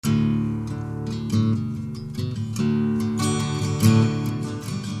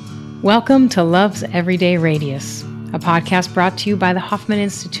Welcome to Love's Everyday Radius, a podcast brought to you by the Hoffman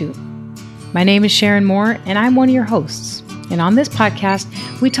Institute. My name is Sharon Moore, and I'm one of your hosts. And on this podcast,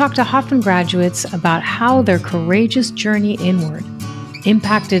 we talk to Hoffman graduates about how their courageous journey inward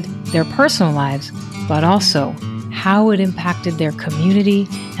impacted their personal lives, but also how it impacted their community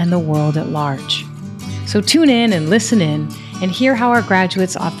and the world at large. So tune in and listen in and hear how our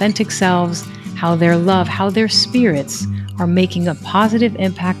graduates' authentic selves, how their love, how their spirits are making a positive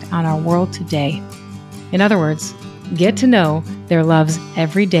impact on our world today. In other words, get to know their love's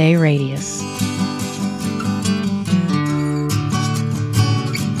everyday radius.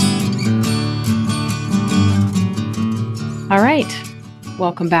 All right,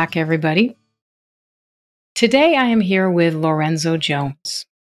 welcome back, everybody. Today I am here with Lorenzo Jones.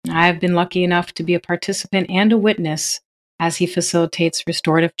 I've been lucky enough to be a participant and a witness as he facilitates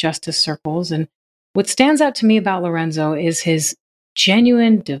restorative justice circles. And what stands out to me about Lorenzo is his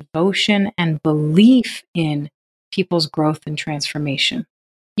genuine devotion and belief in people's growth and transformation.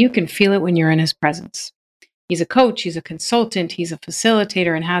 You can feel it when you're in his presence. He's a coach, he's a consultant, he's a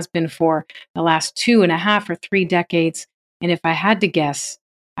facilitator, and has been for the last 2.5 or 3 decades. And if I had to guess,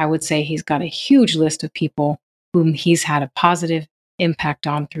 I would say he's got a huge list of people whom he's had a positive impact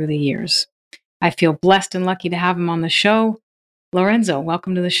on through the years. I feel blessed and lucky to have him on the show. Lorenzo,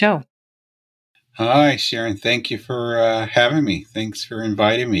 welcome to the show. Hi, Sharon. Thank you for having me. Thanks for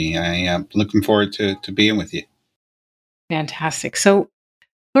inviting me. I am looking forward to being with you. Fantastic. So,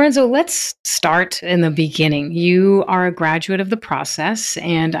 Lorenzo, let's start in the beginning. You are a graduate of the process,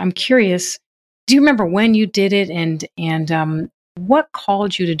 and I'm curious, do you remember when you did it and what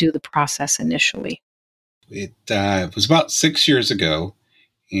called you to do the process initially? It was about 6 years ago,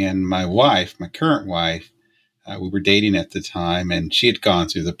 and my wife, my current wife, we were dating at the time, and she had gone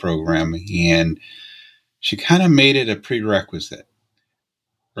through the program, and she kind of made it a prerequisite,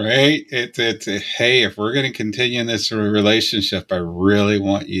 right? It's hey, if we're going to continue in this relationship, I really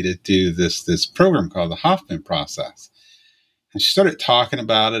want you to do this program called the Hoffman process. And she started talking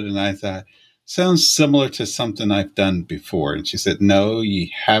about it, and I thought, sounds similar to something I've done before. And she said, no, you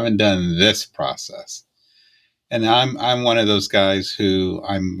haven't done this process. And I'm one of those guys who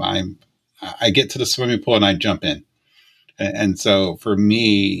I get to the swimming pool and I jump in. And so for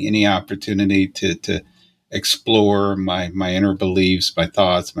me, any opportunity to explore my inner beliefs, my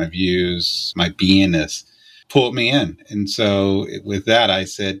thoughts, my views, my beingness, pulled me in. And so with that, I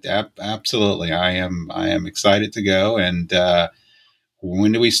said, absolutely, I am excited to go. And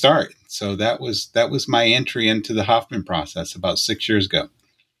when do we start? So that was my entry into the Hoffman process about 6 years ago.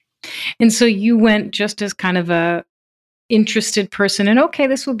 And so you went just as kind of a interested person and okay,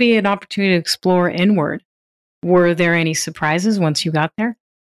 this will be an opportunity to explore inward. Were there any surprises once you got there?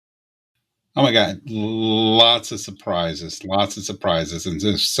 Oh my God, lots of surprises.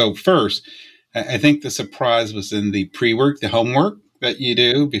 And so first, I think the surprise was in the pre-work, the homework that you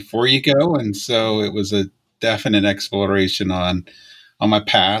do before you go. And so it was a definite exploration on my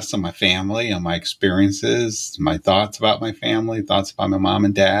past, on my family, on my experiences, my thoughts about my family, thoughts about my mom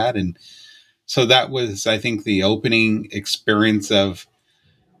and dad. And so that was, I think, the opening experience of,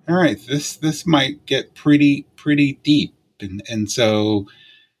 all right, this might get pretty deep. And so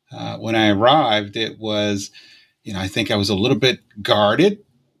when I arrived, it was, I think I was a little bit guarded,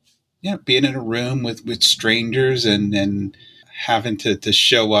 being in a room with strangers and having to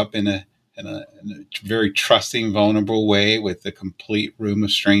show up in a very trusting, vulnerable way with a complete room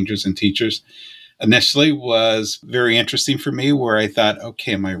of strangers and teachers. Initially was very interesting for me, where I thought,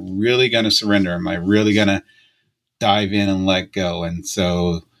 okay, am I really going to surrender? Am I really going to dive in and let go? And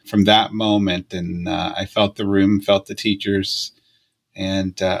so from that moment, and I felt the room, felt the teachers,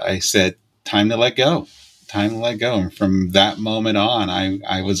 and I said, time to let go. And from that moment on,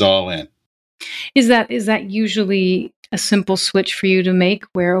 I was all in. Is that usually a simple switch for you to make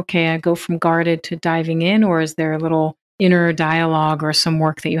where, okay, I go from guarded to diving in, or is there a little inner dialogue or some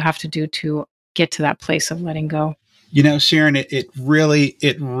work that you have to do to get to that place of letting go? Sharon, it really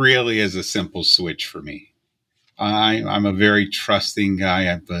is a simple switch for me. I'm a very trusting guy.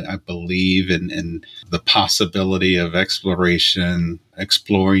 I believe in the possibility of exploration,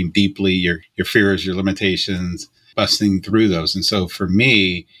 exploring deeply your fears, your limitations, busting through those. And so for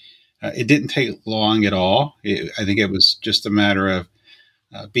me, it didn't take long at all. I think it was just a matter of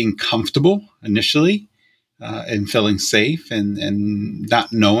being comfortable initially and feeling safe and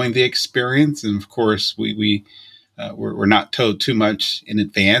not knowing the experience. And of course, we're not told too much in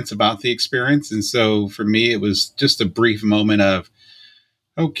advance about the experience. And so for me, it was just a brief moment of,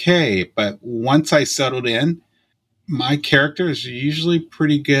 okay, but once I settled in, my character is usually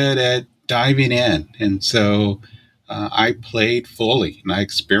pretty good at diving in. And so I played fully and I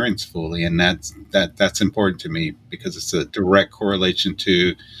experienced fully, and that's important to me because it's a direct correlation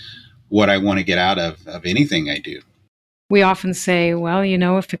to what I want to get out of anything I do. We often say, well,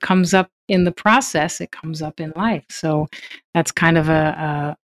 if it comes up in the process, it comes up in life. So that's kind of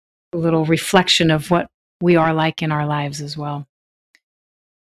a little reflection of what we are like in our lives as well.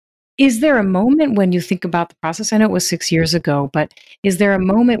 Is there a moment when you think about the process? I know it was 6 years ago, but is there a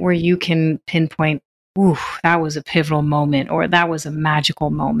moment where you can pinpoint, ooh, that was a pivotal moment or that was a magical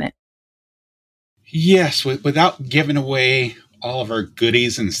moment? Yes, without giving away all of our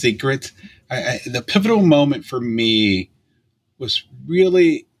goodies and secrets, the pivotal moment for me was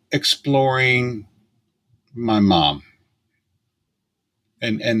really exploring my mom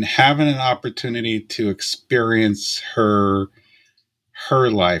and having an opportunity to experience her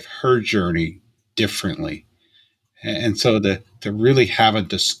life, her journey differently. And so to really have a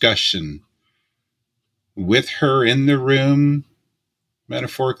discussion with her in the room,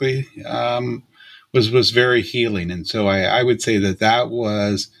 metaphorically, was very healing. And so I would say that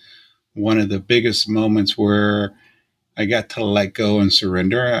was one of the biggest moments where I got to let go and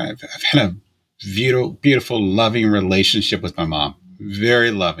surrender. I've had a beautiful, loving relationship with my mom, very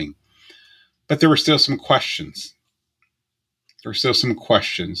loving. But there were still some questions. There were still some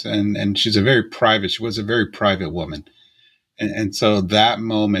questions, and she was a very private woman. And so that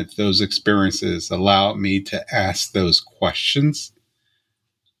moment, those experiences allowed me to ask those questions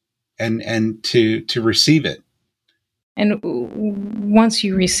and to receive it. And once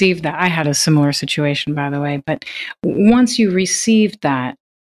you received that, I had a similar situation, by the way, but once you received that,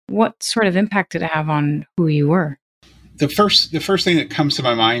 what sort of impact did it have on who you were? The first thing that comes to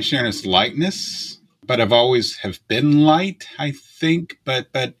my mind, Sharon, is lightness. But I've always have been light, I think. But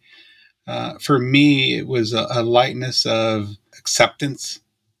for me, it was a lightness of acceptance,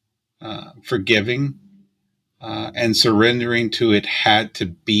 forgiving, and surrendering to it had to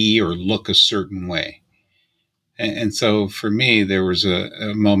be or look a certain way. And so for me, there was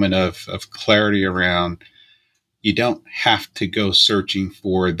a moment of clarity around you don't have to go searching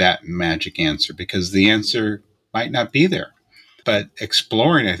for that magic answer because the answer might not be there. But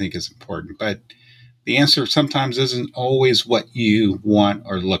exploring, I think, is important. But the answer sometimes isn't always what you want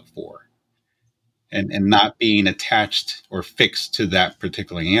or look for. And not being attached or fixed to that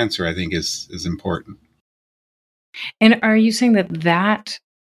particular answer, I think, is important. And are you saying that that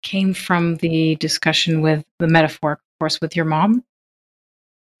came from the discussion with the metaphor, of course, with your mom?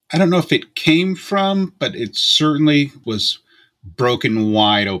 I don't know if it came from, but it certainly was broken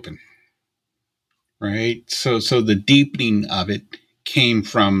wide open, right? So the deepening of it came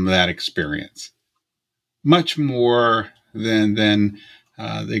from that experience, much more than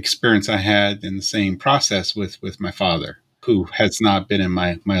the experience I had in the same process with my father, who has not been in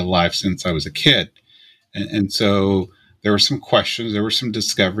my life since I was a kid. And so there were some questions, there were some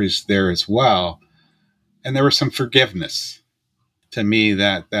discoveries there as well, and there was some forgiveness. To me,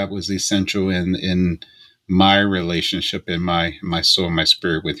 that was essential in my relationship, in my soul, my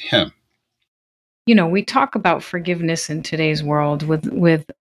spirit with him. We talk about forgiveness in today's world with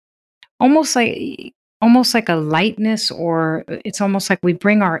almost like a lightness, or it's almost like we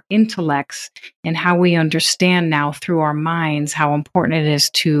bring our intellects and how we understand now through our minds how important it is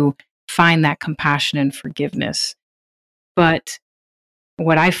to find that compassion and forgiveness. But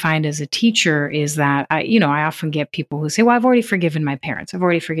what I find as a teacher is that I often get people who say, well, I've already forgiven my parents, I've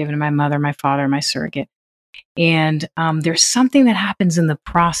already forgiven my mother, my father, my surrogate. And there's something that happens in the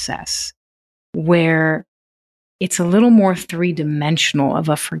process where it's a little more three-dimensional of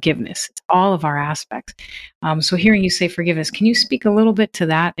a forgiveness. It's all of our aspects. So hearing you say forgiveness, can you speak a little bit to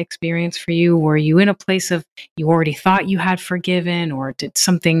that experience for you? Were you in a place of you already thought you had forgiven, or did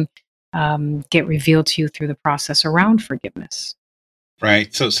something get revealed to you through the process around forgiveness?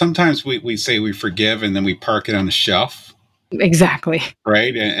 Right. So sometimes we say we forgive and then we park it on the shelf, Exactly.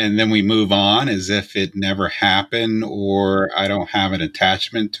 right? And then we move on as if it never happened or I don't have an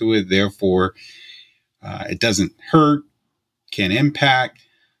attachment to it. Therefore, it doesn't hurt, can impact.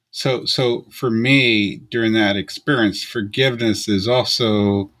 So for me, during that experience, forgiveness is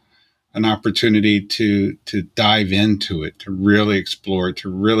also an opportunity to dive into it, to really explore it, to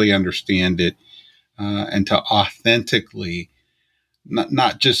really understand it, and to authentically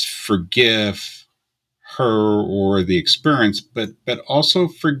not just forgive her or the experience, but also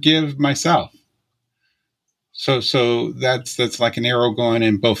forgive myself. So that's like an arrow going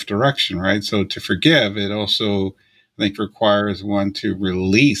in both direction, right? So to forgive, it also I think requires one to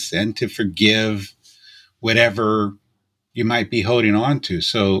release and to forgive whatever you might be holding on to.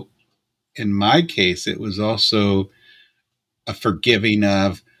 So in my case, it was also a forgiving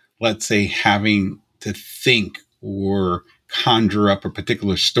of, let's say, having to think or conjure up a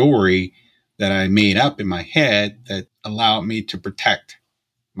particular story that I made up in my head that allowed me to protect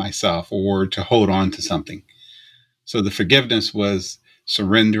myself or to hold on to something. So the forgiveness was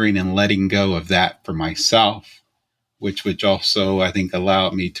surrendering and letting go of that for myself, which also I think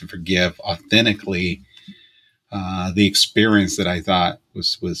allowed me to forgive authentically the experience that I thought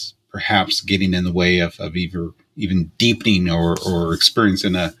was perhaps getting in the way of even deepening or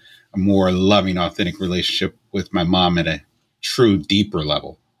experiencing a more loving, authentic relationship with my mom at a true, deeper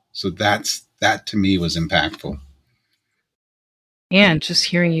level. So that to me was impactful. And just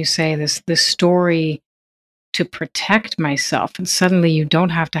hearing you say this story to protect myself, and suddenly you don't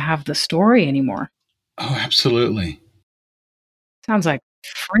have to have the story anymore. Oh, absolutely. Sounds like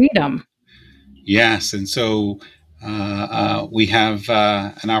freedom. Yes. And so we have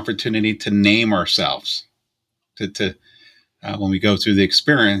an opportunity to name ourselves, to when we go through the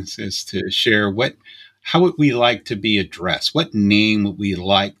experience, is to share how would we like to be addressed? What name would we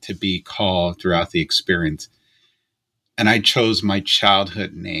like to be called throughout the experience? And I chose my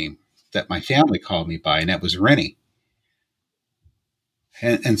childhood name that my family called me by, and that was Rennie.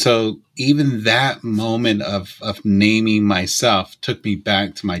 And so even that moment of naming myself took me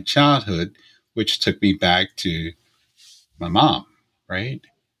back to my childhood, which took me back to my mom, right?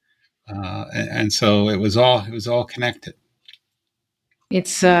 And so it was all connected.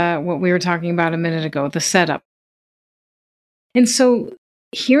 It's what we were talking about a minute ago, the setup. And so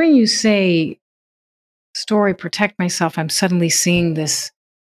hearing you say story protect myself, I'm suddenly seeing this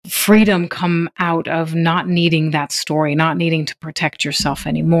freedom come out of not needing that story, not needing to protect yourself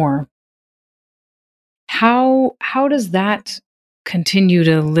anymore. How does that continue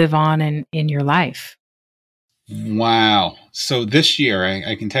to live on in your life? Wow. So this year,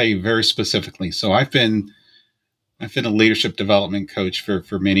 I can tell you very specifically. So I've been a leadership development coach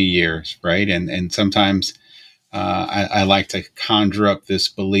for many years, right? And sometimes I like to conjure up this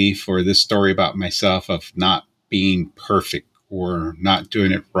belief or this story about myself of not being perfect or not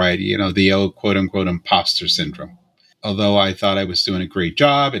doing it right. The old quote unquote imposter syndrome. Although I thought I was doing a great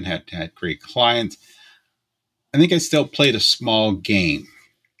job and had great clients, I think I still played a small game,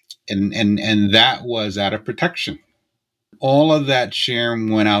 and that was out of protection. All of that, Sharon,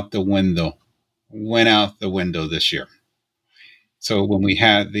 went out the window this year. So when we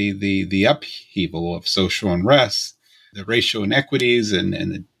had the upheaval of social unrest, the racial inequities,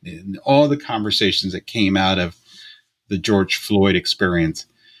 and all the conversations that came out of the George Floyd experience,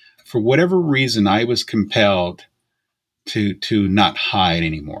 for whatever reason, I was compelled to not hide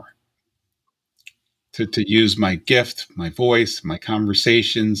anymore, to use my gift, my voice, my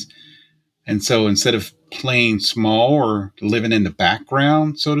conversations. And so instead of playing small or living in the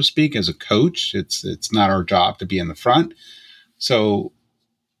background, so to speak, as a coach, it's not our job to be in the front. So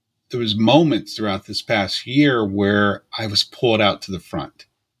there was moments throughout this past year where I was pulled out to the front.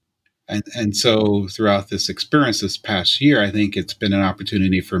 And so throughout this experience this past year, I think it's been an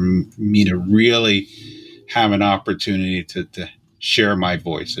opportunity for me to really have an opportunity to share my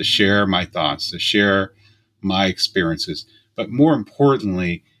voice, to share my thoughts, to share my experiences. But more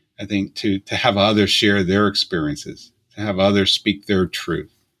importantly, I think to have others share their experiences, to have others speak their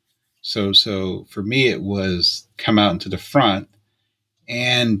truth. So for me, it was come out into the front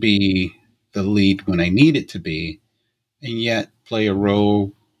and be the lead when I need it to be, and yet play a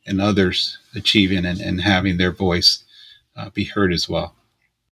role in others achieving and having their voice be heard as well.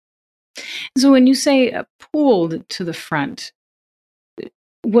 So when you say pulled to the front,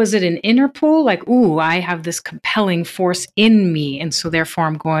 was it an inner pull? Like, ooh, I have this compelling force in me, and so therefore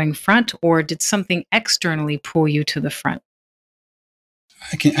I'm going front, or did something externally pull you to the front?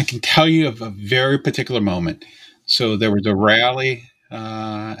 I can tell you of a very particular moment. So there was a rally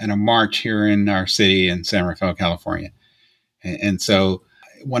and a march here in our city in San Rafael, California, and so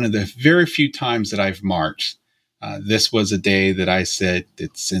one of the very few times that I've marched, this was a day that I said,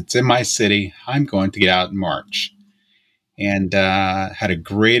 it's in my city. I'm going to get out and march. And had a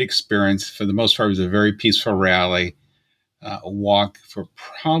great experience. For the most part, it was a very peaceful rally, a walk for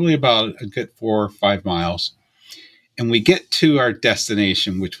probably about a good 4 or 5 miles. And we get to our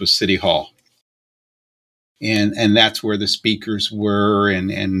destination, which was City Hall. And that's where the speakers were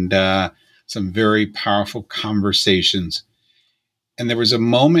and some very powerful conversations. And there was a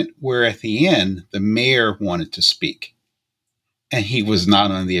moment where at the end, the mayor wanted to speak, and he was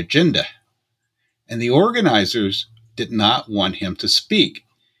not on the agenda. And the organizers did not want him to speak.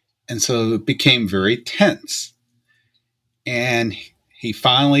 And so it became very tense. And he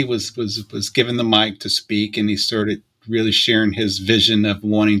finally was given the mic to speak, and he started really sharing his vision of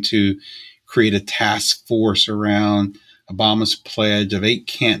wanting to create a task force around Obama's pledge of 8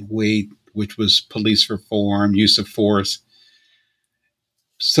 can't wait which was police reform, use of force.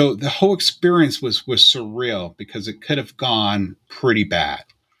 So the whole experience was surreal because it could have gone pretty bad.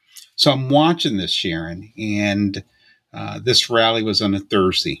 So I'm watching this, Sharon, and this rally was on a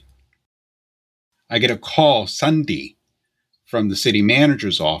Thursday. I get a call Sunday from the city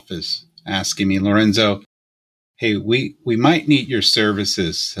manager's office asking me, Lorenzo, hey, we might need your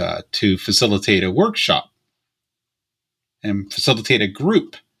services to facilitate a workshop and facilitate a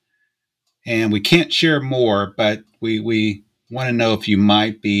group. And we can't share more, but we want to know if you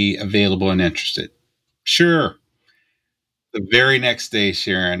might be available and interested. Sure. The very next day,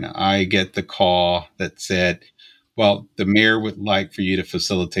 Sharon, I get the call that said, well, the mayor would like for you to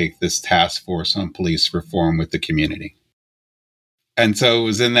facilitate this task force on police reform with the community. And so it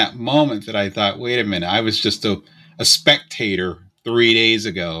was in that moment that I thought, wait a minute, I was just a spectator 3 days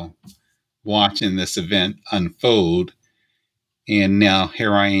ago watching this event unfold. And now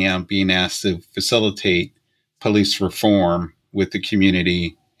here I am being asked to facilitate police reform with the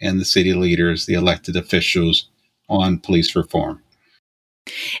community and the city leaders, the elected officials on police reform.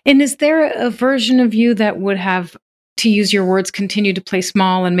 And is there a version of you that would have, to use your words, continued to play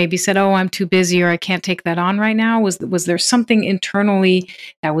small and maybe said, "Oh, I'm too busy," or "I can't take that on right now"? Was there something internally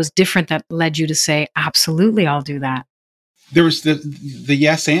that was different that led you to say, "Absolutely, I'll do that"? There was the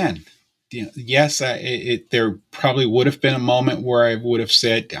yes and. Yes, there probably would have been a moment where I would have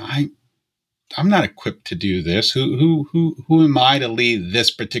said, I'm not equipped to do this. Who am I to lead this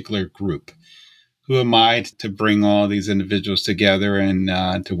particular group? Who am I to bring all these individuals together and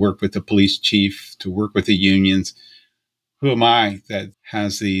to work with the police chief, to work with the unions? Who am I that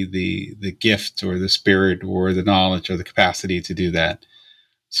has the gift or the spirit or the knowledge or the capacity to do that?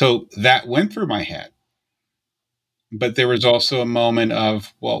 So that went through my head. But there was also a moment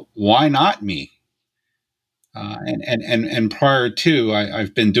of, well, why not me? And prior to,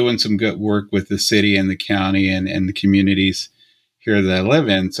 I've been doing some good work with the city and the county and the communities here that I live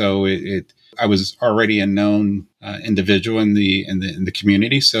in. So I was already a known individual in the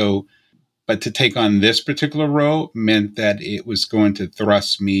community. So, but to take on this particular role meant that it was going to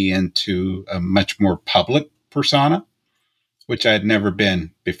thrust me into a much more public persona, which I had never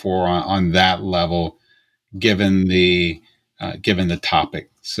been before on that level, given the topic.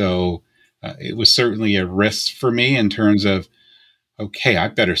 So it was certainly a risk for me in terms of, okay, I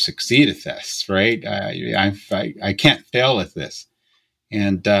better succeed at this, right? I can't fail at this.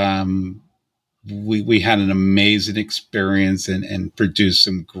 And we had an amazing experience and produced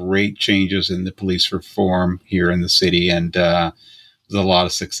some great changes in the police reform here in the city, and it was a lot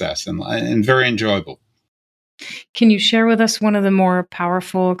of success and very enjoyable. Can you share with us one of the more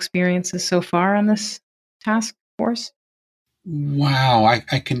powerful experiences so far on this task force? Wow,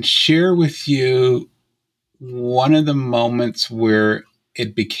 I can share with you one of the moments where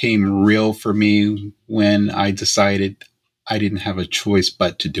it became real for me when I decided I didn't have a choice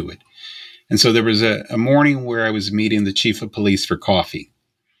but to do it. And so there was a morning where I was meeting the chief of police for coffee.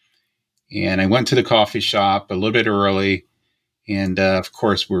 And I went to the coffee shop a little bit early. And of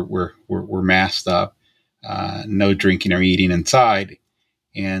course, we're masked up, no drinking or eating inside.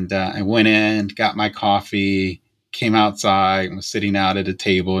 And I went in, got my coffee, came outside, and was sitting out at a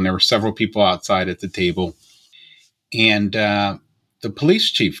table. And there were several people outside at the table. And the police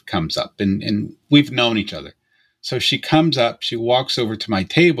chief comes up, and we've known each other. So she comes up, she walks over to my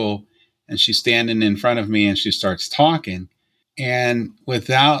table, and she's standing in front of me, and she starts talking. And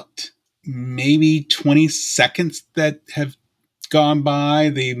without maybe 20 seconds that have gone by,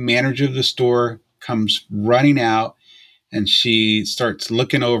 the manager of the store comes running out, and she starts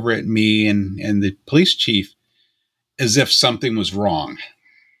looking over at me and the police chief as if something was wrong.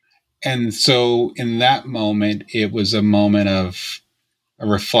 And so in that moment, it was a moment of a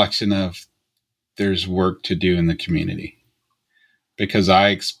reflection of there's work to do in the community. Because I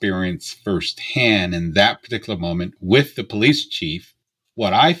experienced firsthand in that particular moment with the police chief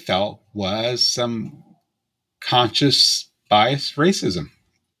what I felt was some conscious bias racism.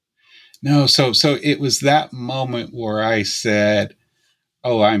 No, so it was that moment where I said,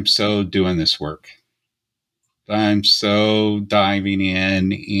 "Oh, I'm so doing this work. I'm so diving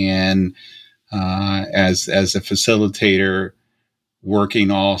in, and as a facilitator, working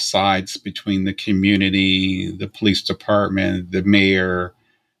all sides between the community, the police department, the mayor,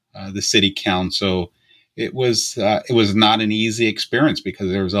 the city council. It was not an easy experience because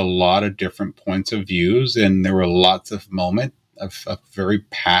there was a lot of different points of views, and there were lots of moments of very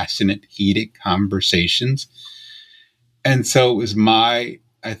passionate, heated conversations. And so it was my,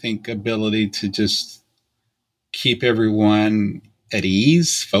 I think, ability to just keep everyone at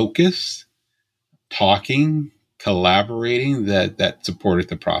ease, focused, talking, collaborating that supported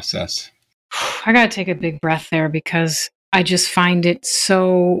the process. I got to take a big breath there because I just find it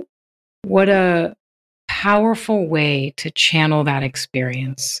so, what a powerful way to channel that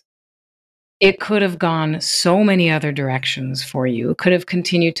experience. It could have gone so many other directions for you. It could have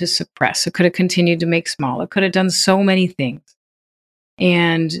continued to suppress. It could have continued to make small. It could have done so many things.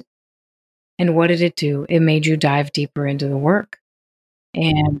 And and what did it do? It made you dive deeper into the work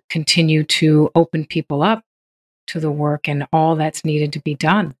and continue to open people up to the work and all that's needed to be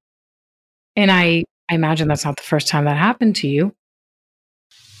done. And I imagine that's not the first time that happened to you.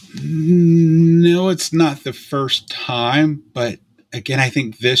 No, it's not the first time, but again, I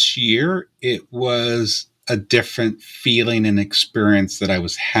think this year it was a different feeling and experience that I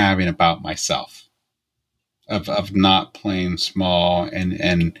was having about myself of not playing small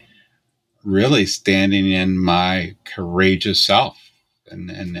and really standing in my courageous self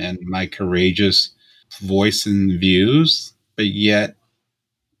and my courageous voice and views, but yet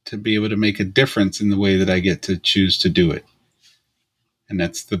to be able to make a difference in the way that I get to choose to do it. And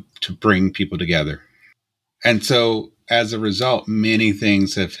that's to bring people together. And so as a result, many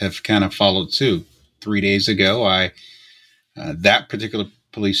things have kind of followed suit. 3 days ago, that particular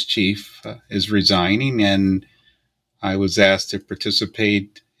police chief is resigning, and I was asked to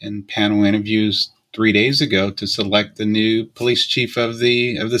participate in panel interviews 3 days ago to select the new police chief of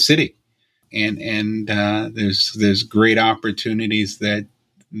the city. And there's great opportunities that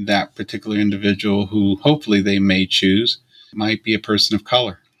that particular individual, who hopefully they may choose, might be a person of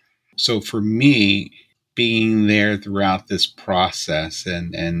color. So for me, being there throughout this process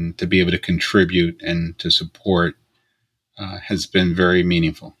and to be able to contribute and to support has been very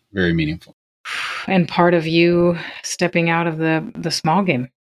meaningful, very meaningful. And part of you stepping out of the small game.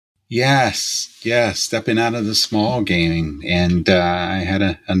 Yes, yes, stepping out of the small game. And I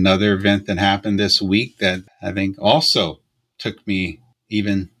had another event that happened this week that I think also took me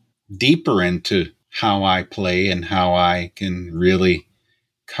even deeper into how I play and how I can really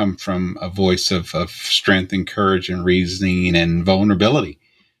come from a voice of strength and courage and reasoning and vulnerability.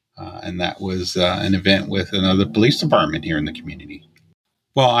 And that was an event with another police department here in the community.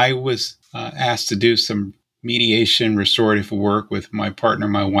 Well, I was asked to do some mediation restorative work with my partner,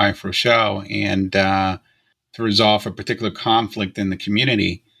 my wife, Rochelle, and to resolve a particular conflict in the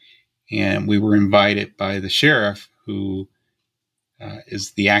community. And we were invited by the sheriff, who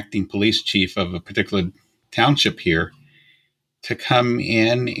is the acting police chief of a particular township here, to come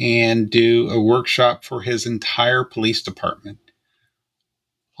in and do a workshop for his entire police department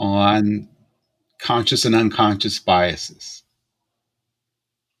on conscious and unconscious biases.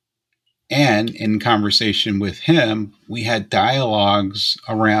 And in conversation with him, we had dialogues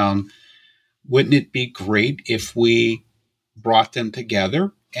around, wouldn't it be great if we brought them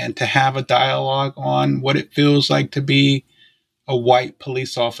together and to have a dialogue on what it feels like to be a white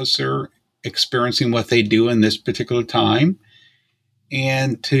police officer experiencing what they do in this particular time,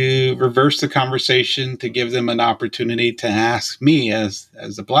 and to reverse the conversation, to give them an opportunity to ask me as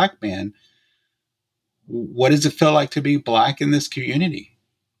a black man, what does it feel like to be black in this community?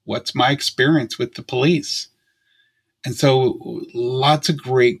 What's my experience with the police? And so lots of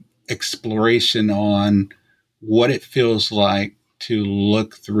great exploration on what it feels like to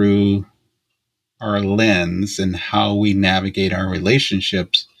look through our lens and how we navigate our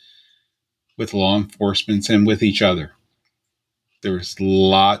relationships with law enforcement and with each other. There's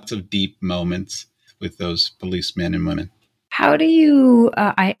lots of deep moments with those policemen and women. How do you,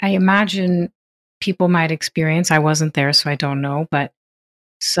 I imagine people might experience, I wasn't there, so I don't know, but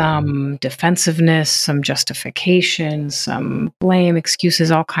some defensiveness, some justification, some blame, excuses,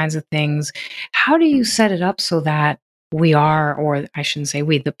 all kinds of things. How do you set it up so that we are, or I shouldn't say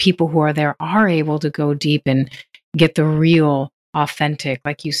we, the people who are there are able to go deep and get the real, authentic,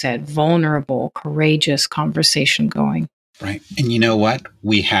 like you said, vulnerable, courageous conversation going? Right. And you know what?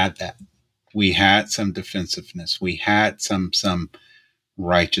 We had that. We had some defensiveness. We had some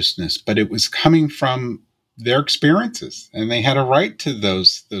righteousness, but it was coming from their experiences, and they had a right to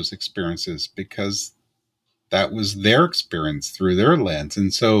those experiences because that was their experience through their lens.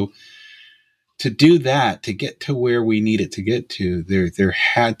 And so to do that, to get to where we needed to get to, there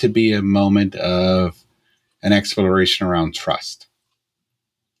had to be a moment of an exploration around trust,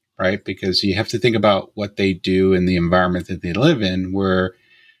 right? Because you have to think about what they do in the environment that they live in, where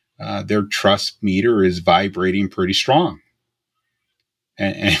their trust meter is vibrating pretty strong.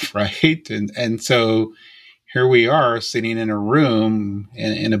 And right. And so here we are sitting in a room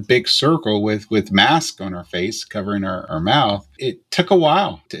in a big circle with masks on our face, covering our mouth. It took a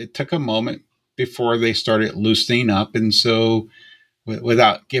while. It took a moment before they started loosening up. And so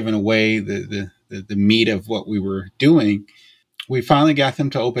without giving away the meat of what we were doing, we finally got them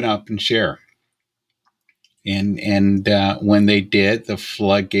to open up and share. And when they did, the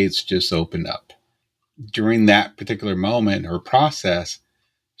floodgates just opened up. During that particular moment or process,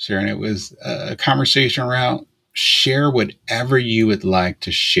 Sharon, it was a conversation around share whatever you would like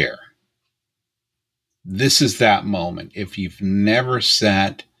to share. This is that moment. If you've never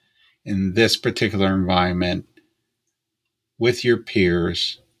sat in this particular environment with your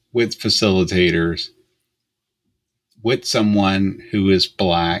peers, with facilitators, with someone who is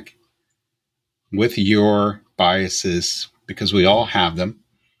Black, with your biases, because we all have them,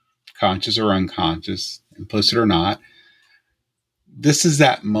 conscious or unconscious, implicit or not. This is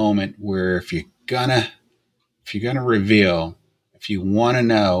that moment where if you're gonna reveal, if you want to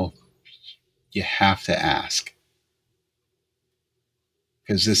know, you have to ask,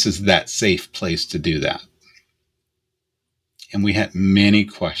 because this is that safe place to do that. And we had many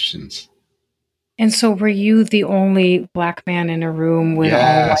questions. And so were you the only Black man in a room with all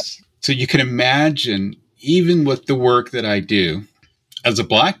white? Yes. So you can imagine, even with the work that I do as a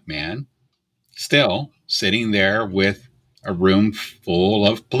Black man, still sitting there with a room full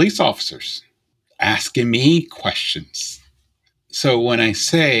of police officers asking me questions. So when I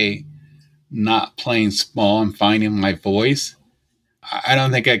say not playing small and finding my voice, I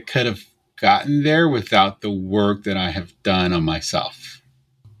don't think I could have gotten there without the work that I have done on myself.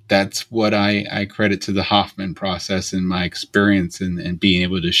 That's what I credit to the Hoffman process and my experience and being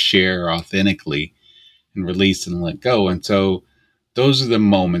able to share authentically and release and let go. And so those are the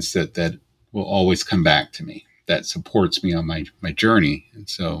moments that will always come back to me, that supports me on my journey. And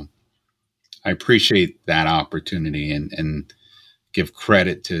so I appreciate that opportunity and give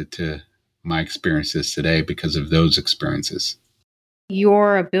credit to my experiences today because of those experiences.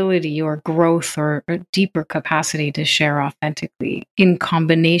 Your ability, your growth, or a deeper capacity to share authentically in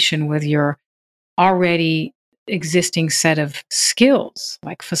combination with your already existing set of skills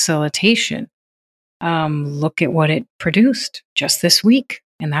like facilitation. Look at what it produced just this week.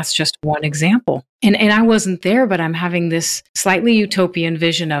 And that's just one example. And I wasn't there, but I'm having this slightly utopian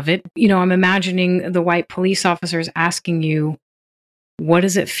vision of it. You know, I'm imagining the white police officers asking you, what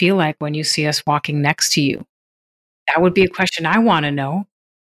does it feel like when you see us walking next to you? That would be a question I want to know.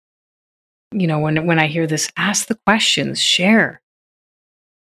 You know, when I hear this, ask the questions, share.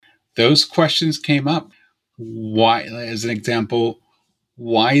 Those questions came up. Why, as an example,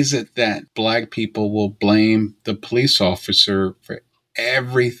 why is it that Black people will blame the police officer for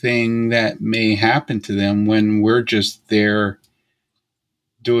everything that may happen to them when we're just there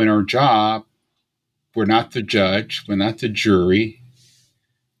doing our job? We're not the judge, we're not the jury,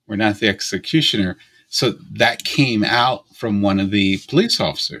 we're not the executioner. So that came out from one of the police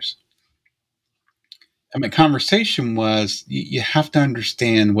officers. And my conversation was, you have to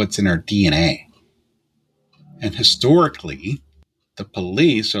understand what's in our DNA. And historically, the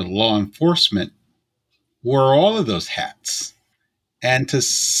police or law enforcement wore all of those hats. And to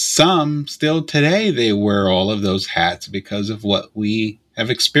some, still today, they wear all of those hats because of what we have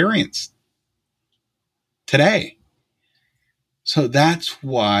experienced today. So that's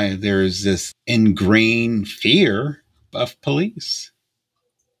why there's this ingrained fear of police.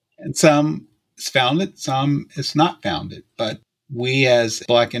 And some is founded, some is not founded. But we as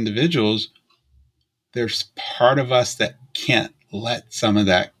Black individuals, there's part of us that can't let some of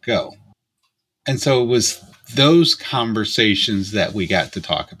that go. And so it was those conversations that we got to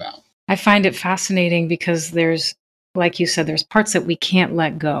talk about. I find it fascinating because there's, like you said, there's parts that we can't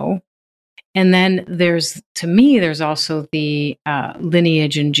let go. And then to me, there's also the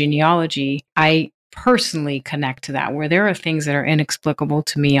lineage and genealogy. I personally connect to that, where there are things that are inexplicable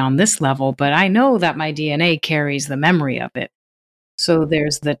to me on this level, but I know that my DNA carries the memory of it. So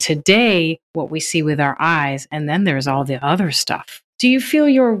there's the today, what we see with our eyes, and then there's all the other stuff. Do you feel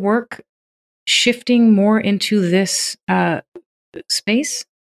your work shifting more into this space?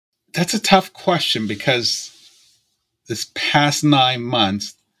 That's a tough question because this past 9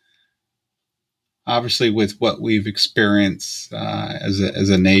 months, obviously with what we've experienced as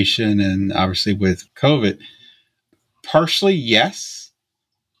a nation, and obviously with COVID, partially yes.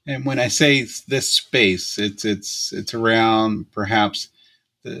 And when I say this space, it's around perhaps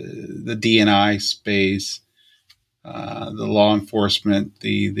the D&I space, the law enforcement,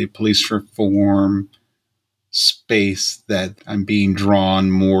 the police reform space that I'm being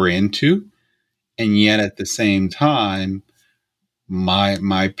drawn more into. And yet at the same time,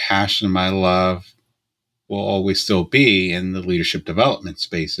 my passion, my love will always still be in the leadership development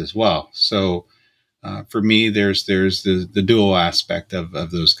space as well. So for me, there's the dual aspect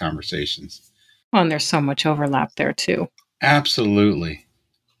of those conversations. Well, and there's so much overlap there too. Absolutely.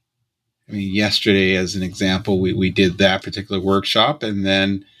 I mean, yesterday, as an example, we did that particular workshop and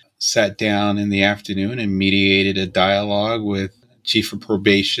then sat down in the afternoon and mediated a dialogue with chief of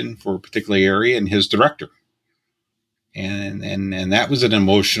probation for a particular area and his director. And that was an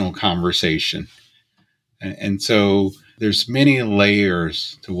emotional conversation. And so there's many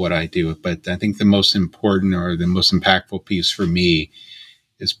layers to what I do, but I think the most important or the most impactful piece for me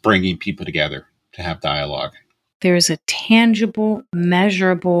is bringing people together to have dialogue. There's a tangible,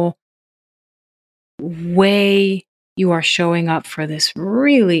 measurable way you are showing up for this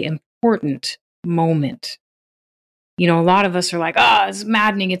really important moment. You know, a lot of us are like, oh, it's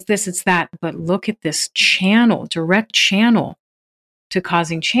maddening, it's this, it's that. But look at this channel, direct channel to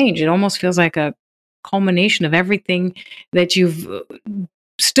causing change. It almost feels like a culmination of everything that you've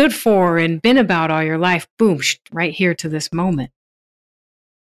stood for and been about all your life. Boom, right here to this moment.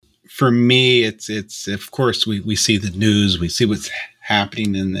 For me, it's of course we see the news, we see what's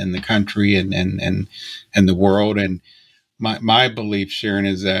happening in the country and the world. And my belief, Sharon,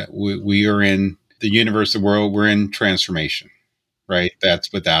 is that we are in the universe, the world, we're in transformation, right?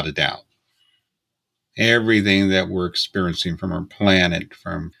 That's without a doubt. Everything that we're experiencing from our planet,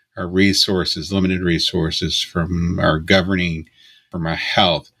 from our resources, limited resources, from our governing, from our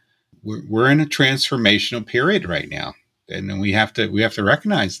health, we're in a transformational period right now, and we have to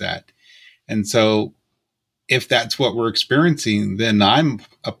recognize that. And so, if that's what we're experiencing, then I'm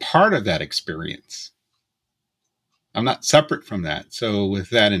a part of that experience. I'm not separate from that. So, with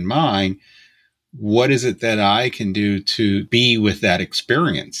that in mind, what is it that I can do to be with that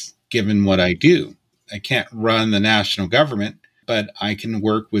experience, given what I do? I can't run the national government, but I can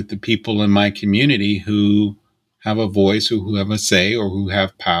work with the people in my community who have a voice, who have a say, or who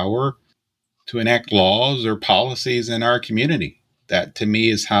have power to enact laws or policies in our community. That to me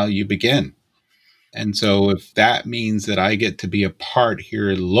is how you begin. And so if that means that I get to be a part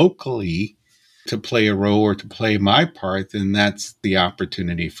here locally to play a role or to play my part, then that's the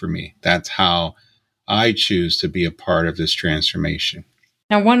opportunity for me. That's how I choose to be a part of this transformation.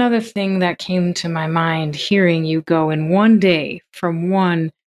 Now, one other thing that came to my mind hearing you go in one day from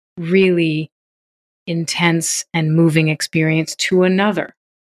one really intense and moving experience to another,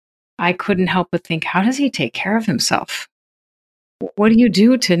 I couldn't help but think, how does he take care of himself? What do you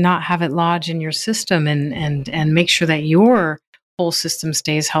do to not have it lodge in your system and make sure that your whole system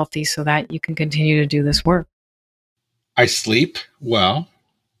stays healthy so that you can continue to do this work? I sleep well.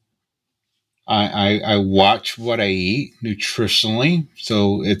 I watch what I eat nutritionally.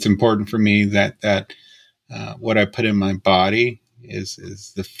 So it's important for me that what I put in my body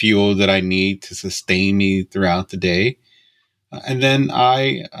is the fuel that I need to sustain me throughout the day. And then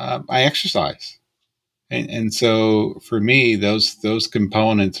I exercise. And so for me, those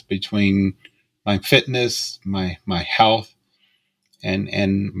components between my fitness, my health,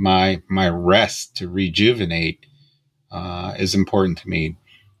 and my rest to rejuvenate is important to me.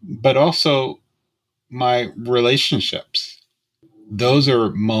 But also my relationships. Those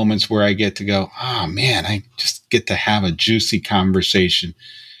are moments where I get to go, oh man, I just get to have a juicy conversation,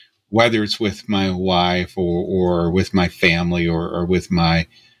 whether it's with my wife or with my family or with my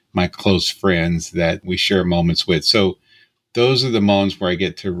close friends that we share moments with. So those are the moments where I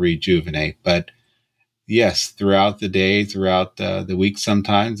get to rejuvenate. But yes, throughout the day, throughout the week,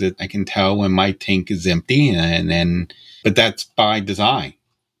 sometimes I can tell when my tank is empty, but that's by design.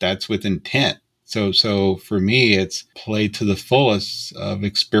 That's with intent. So for me, it's play to the fullest of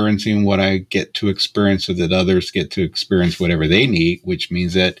experiencing what I get to experience, so that others get to experience whatever they need, which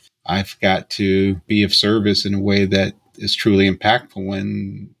means that I've got to be of service in a way that is truly impactful.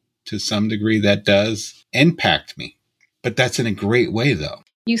 And to some degree, that does impact me. But that's in a great way, though.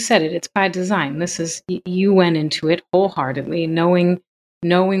 You said it, it's by design. This is, you went into it wholeheartedly, knowing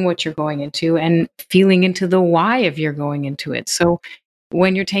what you're going into and feeling into the why of your going into it. So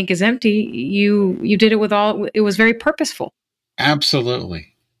when your tank is empty, you did it with all, it was very purposeful.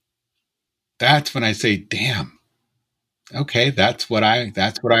 Absolutely. That's when I say, damn, okay, that's what I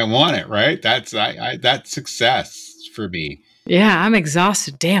wanted, right? That's success for me. Yeah, I'm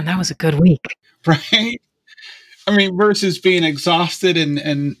exhausted. Damn, that was a good week. Right? I mean, versus being exhausted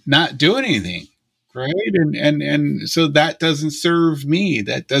and not doing anything, right? And so that doesn't serve me.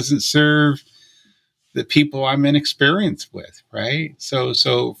 That doesn't serve the people I'm in experience with, right?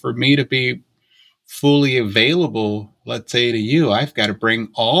 So for me to be fully available, let's say to you, I've got to bring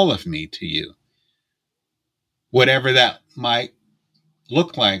all of me to you, whatever that might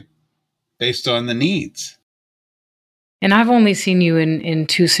look like based on the needs. And I've only seen you in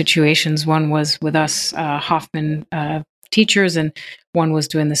two situations. One was with us Hoffman teachers, and one was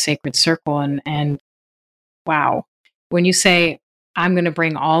doing the Sacred Circle. And wow, when you say I'm going to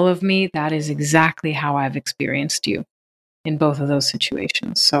bring all of me. That is exactly how I've experienced you in both of those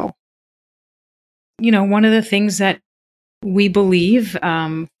situations. So, one of the things that we believe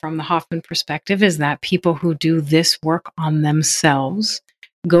from the Hoffman perspective is that people who do this work on themselves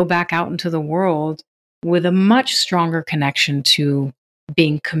go back out into the world with a much stronger connection to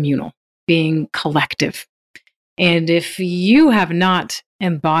being communal, being collective. And if you have not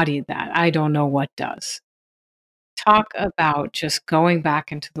embodied that, I don't know what does. Talk about just going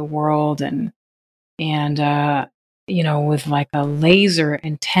back into the world and with like a laser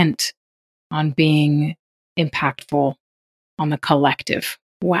intent on being impactful on the collective.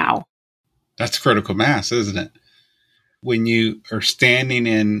 Wow. That's critical mass, isn't it? When you are standing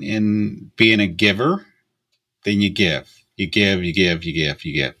in being a giver, then you give. You give, you give, you give,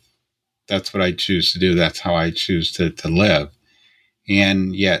 you give. That's what I choose to do. That's how I choose to live.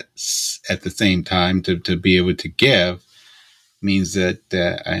 And yet, at the same time, to be able to give means that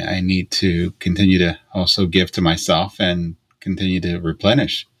I need to continue to also give to myself and continue to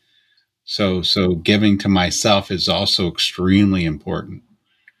replenish. So giving to myself is also extremely important,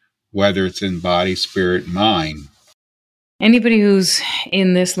 whether it's in body, spirit, mind. Anybody who's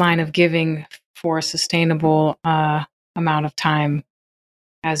in this line of giving for a sustainable amount of time,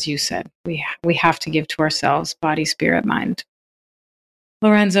 as you said, we have to give to ourselves, body, spirit, mind.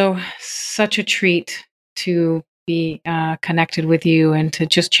 Lorenzo, such a treat to be connected with you and to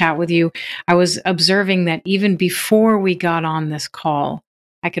just chat with you. I was observing that even before we got on this call,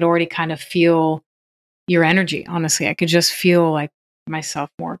 I could already kind of feel your energy. Honestly, I could just feel like myself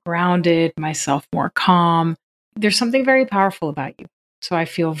more grounded, myself more calm. There's something very powerful about you. So I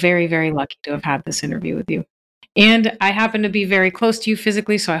feel very, very lucky to have had this interview with you. And I happen to be very close to you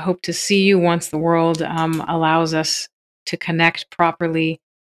physically, so I hope to see you once the world allows us to connect properly.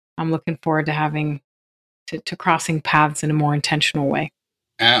 I'm looking forward to having to crossing paths in a more intentional way.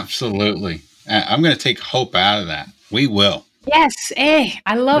 Absolutely. I'm going to take hope out of that. We will. Yes. Hey,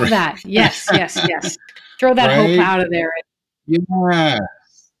 I love that. Yes, yes, yes. Throw that hope Right? out of there. Yeah.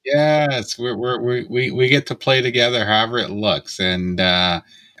 Yes. We get to play together however it looks. And I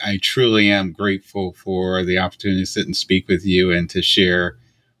truly am grateful for the opportunity to sit and speak with you and to share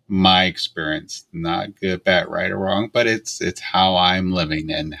my experience. Not good, bad, right, or wrong, but it's how I'm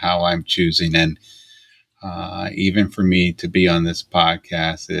living and how I'm choosing. And even for me to be on this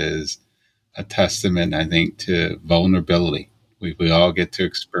podcast is a testament, I think, to vulnerability. We all get to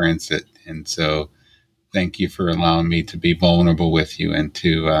experience it. And so thank you for allowing me to be vulnerable with you and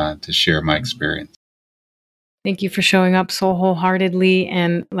to share my experience. Thank you for showing up so wholeheartedly.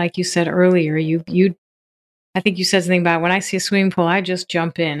 And like you said earlier, I think you said something about when I see a swimming pool, I just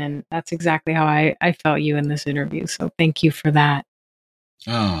jump in. And that's exactly how I felt you in this interview. So thank you for that.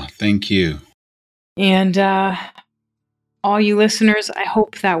 Oh, thank you. And all you listeners, I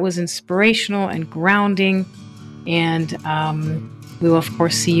hope that was inspirational and grounding. And we will, of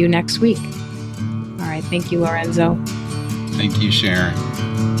course, see you next week. All right. Thank you, Lorenzo. Thank you, Sharon.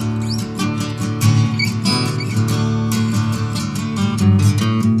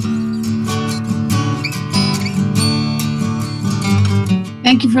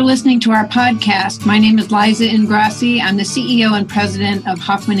 Thank you for listening to our podcast. My name is Liza Ingrassi. I'm the CEO and president of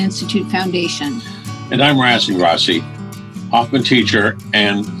Hoffman Institute Foundation. And I'm Raz Ingrassi, Hoffman teacher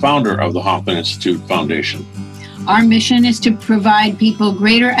and founder of the Hoffman Institute Foundation. Our mission is to provide people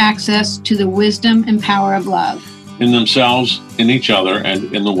greater access to the wisdom and power of love. In themselves, in each other,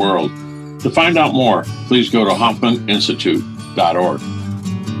 and in the world. To find out more, please go to hoffmaninstitute.org.